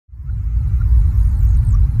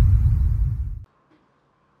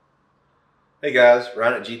Hey guys,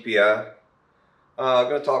 Ryan at GPI. I'm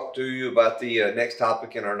going to talk to you about the next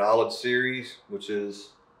topic in our knowledge series, which is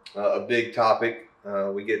a big topic.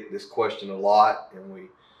 We get this question a lot, and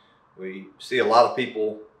we see a lot of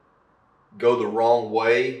people go the wrong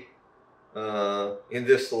way in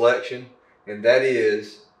this selection, and that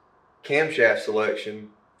is camshaft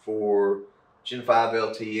selection for Gen 5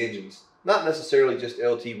 LT engines. Not necessarily just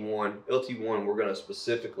LT1. LT1 we're going to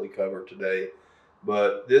specifically cover today,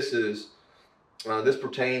 but this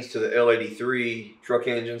pertains to the L83 truck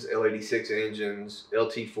engines, L86 engines,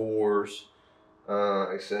 LT4s,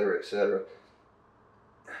 etc., etc.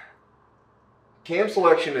 Cam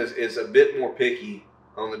selection is a bit more picky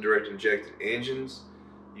on the direct injected engines.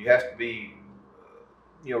 You have to be,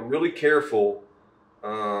 really careful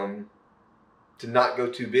to not go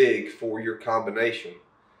too big for your combination.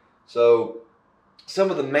 So, some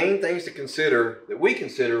of the main things to consider that we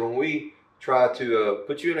consider when we try to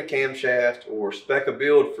put you in a camshaft or spec a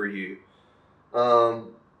build for you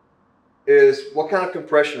is what kind of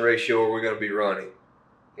compression ratio are we going to be running.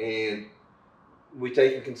 And we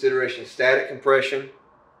take in consideration static compression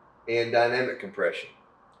and dynamic compression.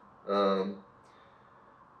 RPM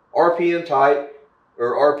type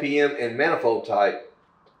or RPM and manifold type,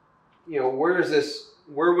 where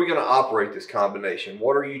are we going to operate this combination?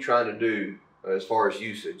 What are you trying to do as far as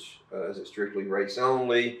usage? Is it strictly race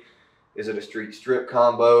only? Is it a street strip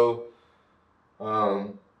combo?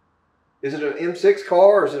 Is it an M6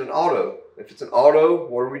 car or is it an auto? If it's an auto,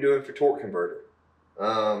 what are we doing for torque converter?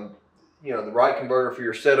 The right converter for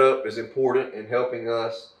your setup is important in helping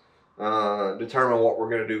us determine what we're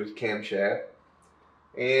going to do with the camshaft.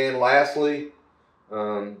 And lastly,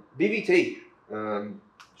 VVT.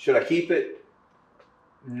 Should I keep it?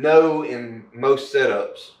 No, in most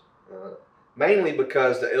setups. Mainly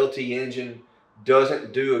because the LT engine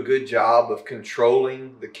doesn't do a good job of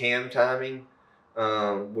controlling the cam timing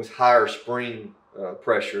with higher spring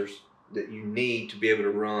pressures that you need to be able to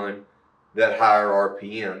run that higher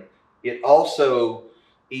RPM. It also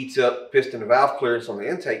eats up piston and valve clearance on the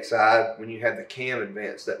intake side when you have the cam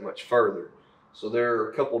advanced that much further. So there are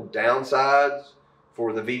a couple downsides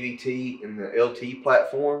for the VVT and the LT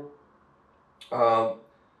platform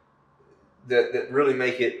that really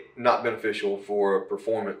make it not beneficial for a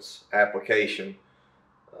performance application.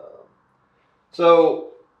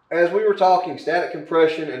 So as we were talking, static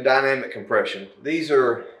compression and dynamic compression, these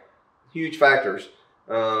are huge factors.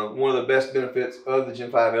 One of the best benefits of the Gen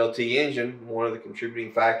 5 LT engine, one of the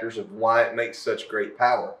contributing factors of why it makes such great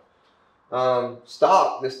power.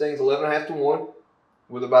 Stock, this thing's 11.5 to 1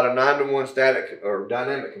 with about a 9 to 1 static or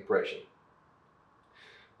dynamic compression.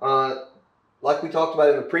 Like we talked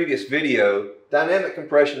about in the previous video, dynamic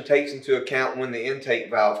compression takes into account when the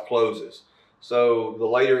intake valve closes. So the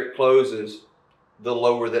later it closes, the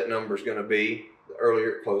lower that number is going to be. The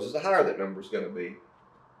earlier it closes, the higher that number is going to be.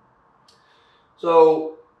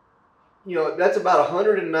 So, that's about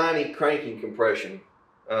 190 cranking compression,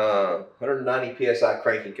 190 PSI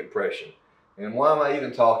cranking compression. And why am I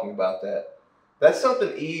even talking about that? That's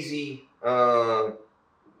something easy to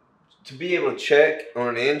be able to check on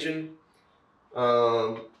an engine,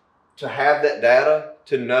 to have that data,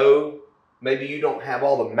 to know maybe you don't have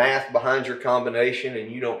all the math behind your combination and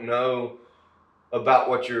you don't know about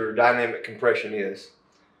what your dynamic compression is.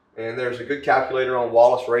 And there's a good calculator on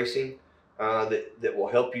Wallace Racing that will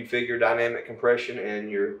help you figure dynamic compression and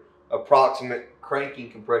your approximate cranking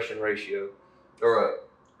compression ratio or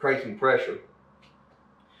cranking pressure.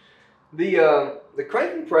 The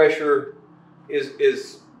cranking pressure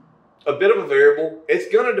is a bit of a variable.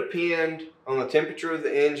 It's going to depend on the temperature of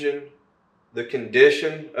the engine, the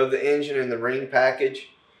condition of the engine and the ring package,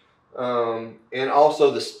 and also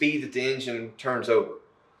the speed that the engine turns over.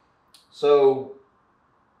 So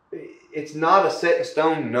it's not a set in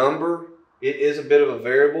stone number. It is a bit of a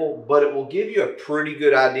variable, but it will give you a pretty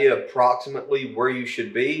good idea approximately where you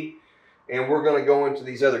should be. And we're going to go into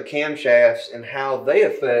these other camshafts and how they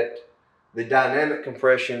affect the dynamic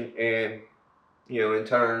compression and, in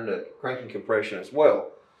turn, the cranking compression as well.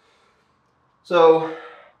 So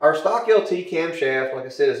our stock LT camshaft, like I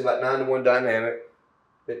said, is about 9 to 1 dynamic.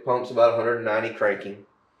 It pumps about 190 cranking.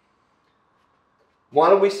 Why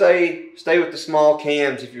do we say stay with the small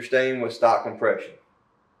cams if you're staying with stock compression?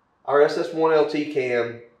 Our SS1 LT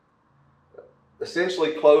cam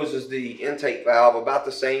essentially closes the intake valve about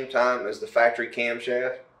the same time as the factory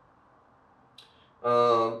camshaft.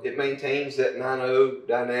 It maintains that 9.0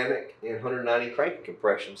 dynamic and 190 cranking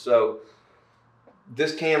compression. So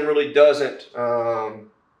this cam really doesn't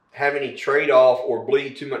have any trade-off or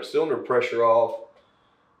bleed too much cylinder pressure off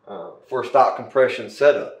for a stock compression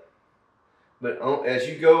setup. But as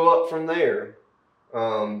you go up from there,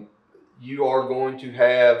 you are going to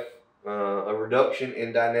have a reduction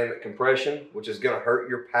in dynamic compression, which is going to hurt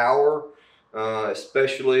your power,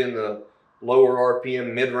 especially in the lower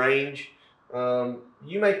RPM mid-range.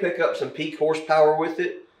 You may pick up some peak horsepower with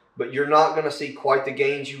it, but you're not going to see quite the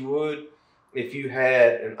gains you would if you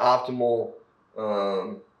had an optimal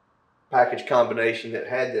package combination that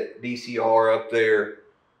had that DCR up there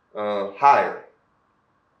higher.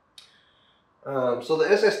 So the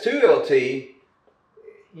SS2 LT,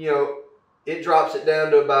 it drops it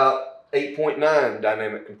down to about 8.9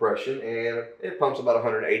 dynamic compression, and it pumps about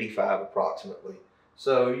 185 approximately.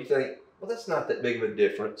 So you think, well, that's not that big of a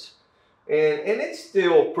difference. And it's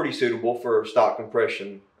still pretty suitable for stock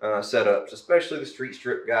compression setups, especially the street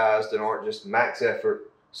strip guys that aren't just max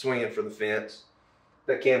effort swinging for the fence.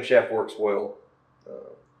 That camshaft works well.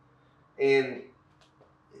 Either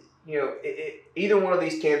one of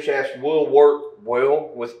these camshafts will work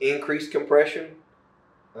well with increased compression.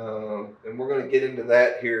 And we're going to get into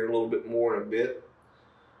that here a little bit more in a bit.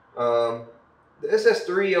 The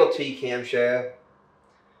SS3 LT camshaft,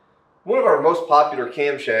 one of our most popular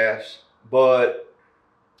camshafts, but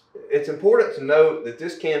it's important to note that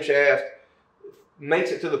this camshaft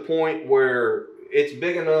makes it to the point where it's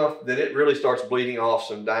big enough that it really starts bleeding off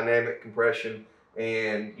some dynamic compression,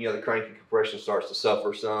 and the cranking compression starts to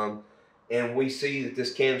suffer some. And we see that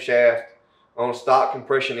this camshaft on stock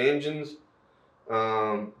compression engines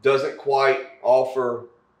doesn't quite offer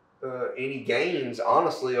any gains,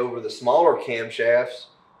 honestly, over the smaller camshafts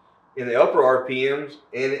in the upper RPMs,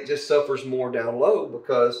 and it just suffers more down low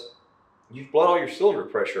because you've bled all your cylinder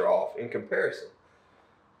pressure off in comparison.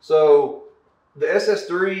 So the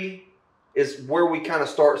SS3 is where we kind of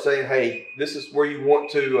start saying, hey, this is where you want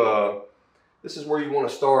to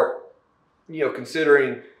start,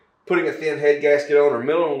 considering putting a thin head gasket on or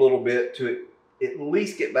milling a little bit to at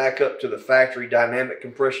least get back up to the factory dynamic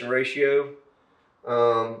compression ratio,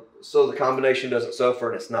 so the combination doesn't suffer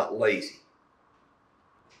and it's not lazy.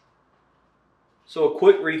 So a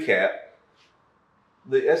quick recap: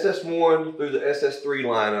 the SS1 through the SS3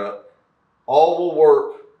 lineup all will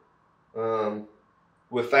work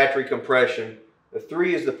with factory compression. The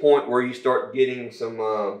 3 is the point where you start getting some,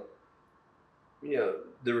 the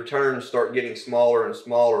returns start getting smaller and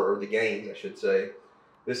smaller, or the gains, I should say.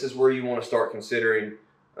 This is where you want to start considering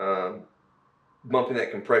bumping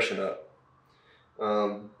that compression up.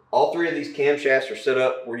 All 3 of these camshafts are set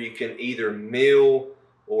up where you can either mill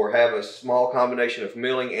or have a small combination of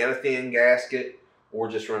milling and a thin gasket, or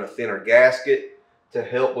just run a thinner gasket to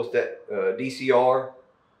help with that DCR.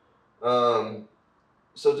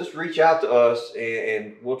 So just reach out to us,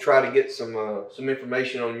 and we'll try to get some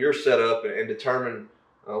information on your setup and determine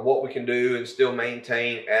what we can do and still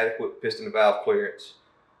maintain adequate piston to valve clearance.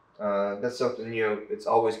 That's something, it's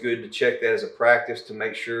always good to check that as a practice to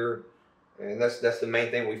make sure, and that's the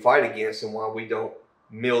main thing we fight against, and why we don't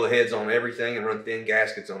mill the heads on everything and run thin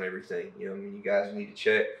gaskets on everything. You guys need to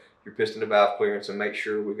check your piston to valve clearance and make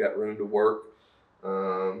sure we've got room to work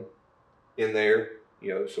in there,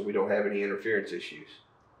 so we don't have any interference issues.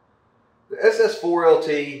 The SS4 LT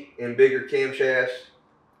and bigger camshafts,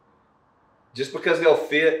 just because they'll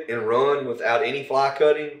fit and run without any fly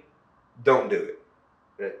cutting, don't do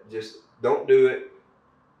it. Just don't do it.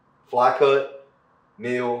 Fly cut,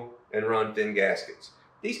 mill, and run thin gaskets.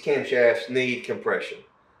 These camshafts need compression.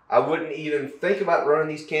 I wouldn't even think about running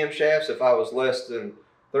these camshafts if I was less than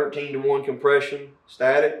 13-to-1 compression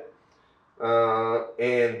static. And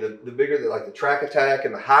the bigger, like the track attack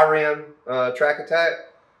and the high ram track attack,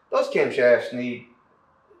 those camshafts need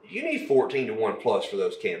 14-to-1 plus for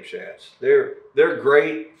those camshafts. They're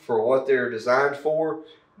great for what they're designed for,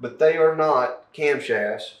 but they are not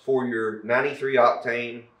camshafts for your 93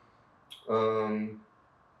 octane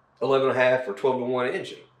 11.5 or 12-to-1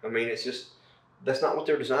 engine. I mean, it's just, that's not what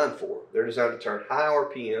they're designed for. They're designed to turn high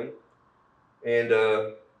RPM, and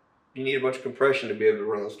you need a bunch of compression to be able to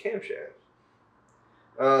run those camshafts.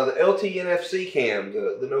 The LT NFC cam,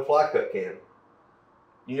 the no fly cut cam.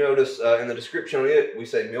 You notice in the description on it, we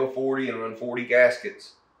say mill 40 and run 40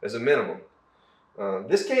 gaskets as a minimum.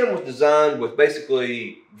 This cam was designed with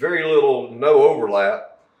basically very little, no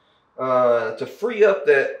overlap, to free up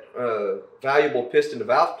that valuable piston to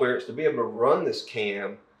valve clearance to be able to run this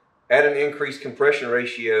cam at an increased compression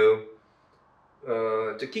ratio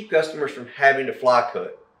to keep customers from having to fly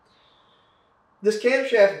cut. This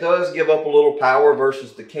camshaft does give up a little power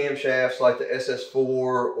versus the camshafts like the SS4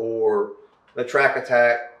 or the track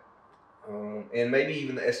attack, and maybe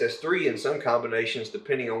even the SS3 in some combinations,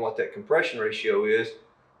 depending on what that compression ratio is,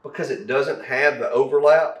 because it doesn't have the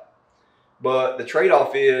overlap. But the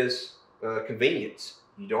trade-off is convenience.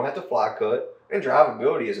 You don't have to fly cut, and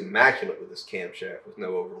drivability is immaculate with this camshaft with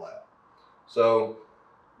no overlap. So,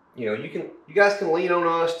 you know, you guys can lean on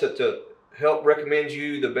us to help recommend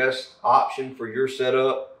you the best option for your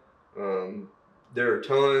setup. There are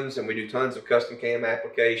tons, and we do tons of custom cam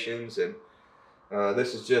applications, and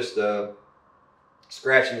this is just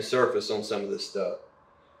scratching the surface on some of this stuff.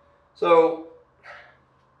 So,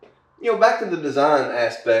 you know, back to the design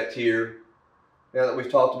aspect here. Now that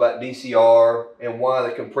we've talked about DCR and why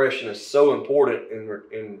the compression is so important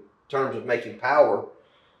in terms of making power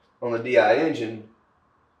on the DI engine,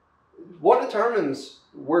 what determines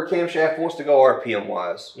where camshaft wants to go RPM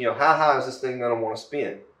wise? You know, how high is this thing going to want to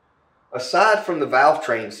spin? Aside from the valve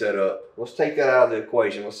train setup, let's take that out of the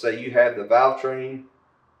equation. Let's say you have the valve train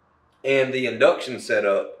and the induction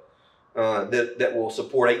setup that will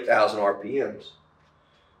support 8,000 RPMs.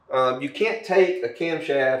 You can't take a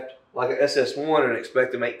camshaft like an SS1 and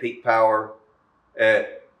expect to make peak power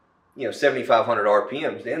at 7,500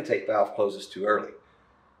 RPMs. The intake valve closes too early.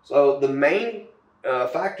 So the main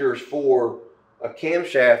factors for a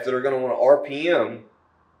camshaft that are going to want to RPM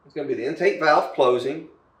is going to be the intake valve closing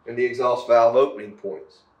and the exhaust valve opening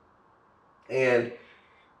points. And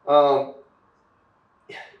the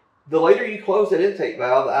later you close that intake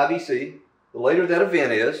valve, the IVC, the later that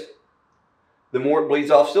event is, the more it bleeds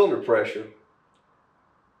off cylinder pressure.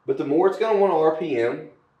 But the more it's going to want to RPM,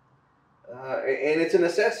 and it's a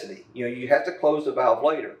necessity. You know, you have to close the valve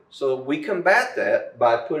later. So we combat that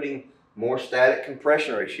by putting more static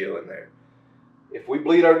compression ratio in there. If we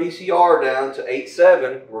bleed our DCR down to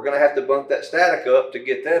 8.7, we're going to have to bump that static up to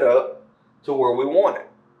get that up to where we want it.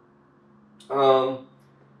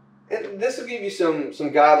 And this will give you some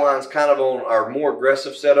guidelines kind of on our more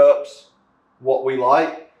aggressive setups, what we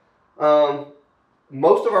like.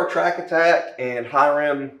 Most of our track attack and high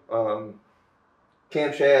rim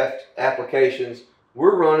camshaft applications,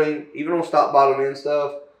 we're running, even on stop bottom end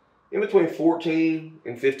stuff, in between 14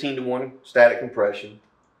 and 15 to 1 static compression.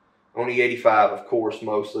 On E85, of course,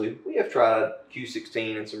 mostly. We have tried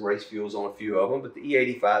Q16 and some race fuels on a few of them, but the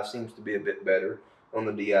E85 seems to be a bit better on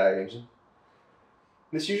the DI engine.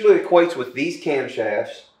 This usually equates with these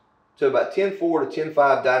camshafts to about 10.4 to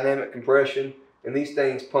 10.5 dynamic compression, and these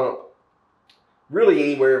things pump really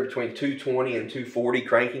anywhere between 220 and 240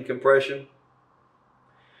 cranking compression.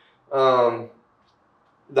 The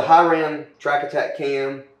high rim track attack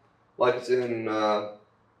cam, like it's in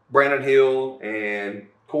Brandon Hill and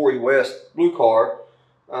Corey West Blue Car,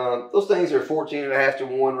 those things are 14.5 to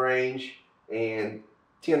 1 range and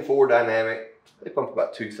 10.4 dynamic. They pump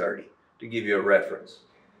about 230 to give you a reference.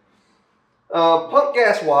 Pump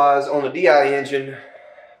gas wise on the DI engine,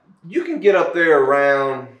 you can get up there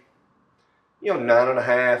around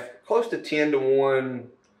 9.5, close to 10 to 1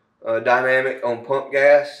 dynamic on pump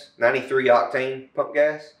gas, 93 octane pump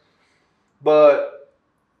gas. But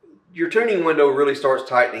your tuning window really starts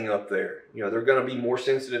tightening up there. They're going to be more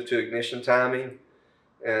sensitive to ignition timing.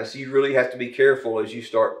 So you really have to be careful as you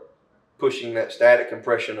start pushing that static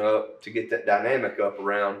compression up to get that dynamic up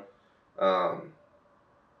around 10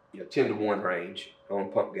 to 1 range on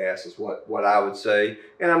pump gas is what I would say.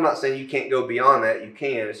 And I'm not saying you can't go beyond that. You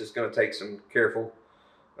can. It's just going to take some careful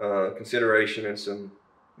consideration and some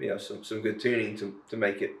good tuning to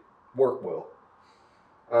make it work well.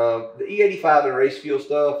 The E85 and race fuel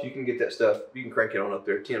stuff, you can get that stuff, you can crank it on up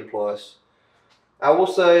there, 10 plus. I will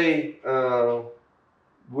say,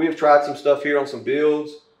 we have tried some stuff here on some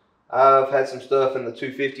builds. I've had some stuff in the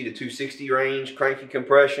 250 to 260 range cranking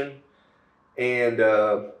compression. And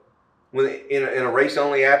when in a race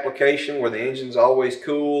only application where the engine's always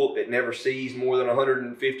cool, it never sees more than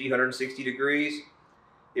 150, 160 degrees,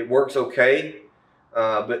 it works okay.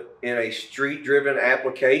 But in a street driven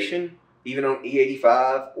application, even on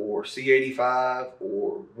E85 or C85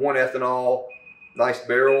 or 1 ethanol, nice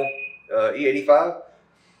barrel E85,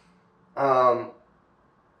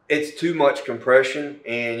 it's too much compression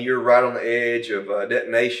and you're right on the edge of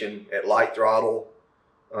detonation at light throttle,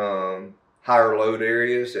 higher load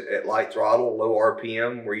areas at light throttle, low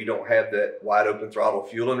RPM, where you don't have that wide open throttle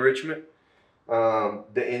fuel enrichment.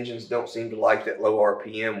 The engines don't seem to like that low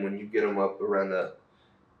RPM when you get them up around the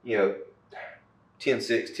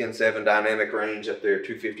 10.6, 10.7 dynamic range up there,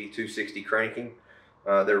 250, 260 cranking.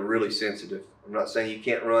 They're really sensitive. I'm not saying you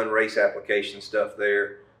can't run race application stuff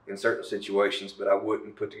there in certain situations, but I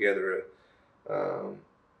wouldn't put together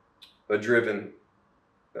a driven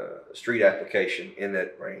street application in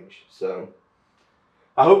that range. So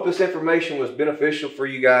I hope this information was beneficial for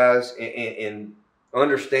you guys in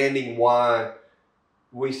understanding why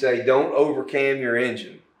we say don't overcam your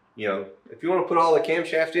engine. If you want to put all the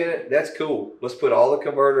camshaft in it, that's cool. Let's put all the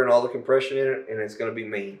converter and all the compression in it, and it's going to be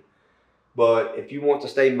mean. But if you want to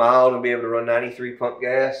stay mild and be able to run 93 pump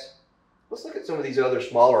gas, let's look at some of these other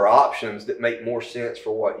smaller options that make more sense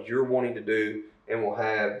for what you're wanting to do and will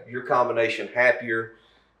have your combination happier,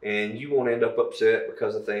 and you won't end up upset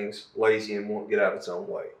because the thing's lazy and won't get out of its own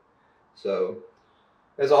way. So,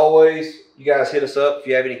 as always, you guys hit us up if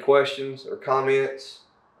you have any questions or comments.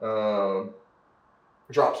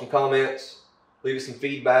 Drop some comments, leave us some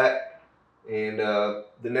feedback, and the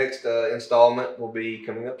next installment will be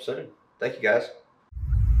coming up soon. Thank you, guys.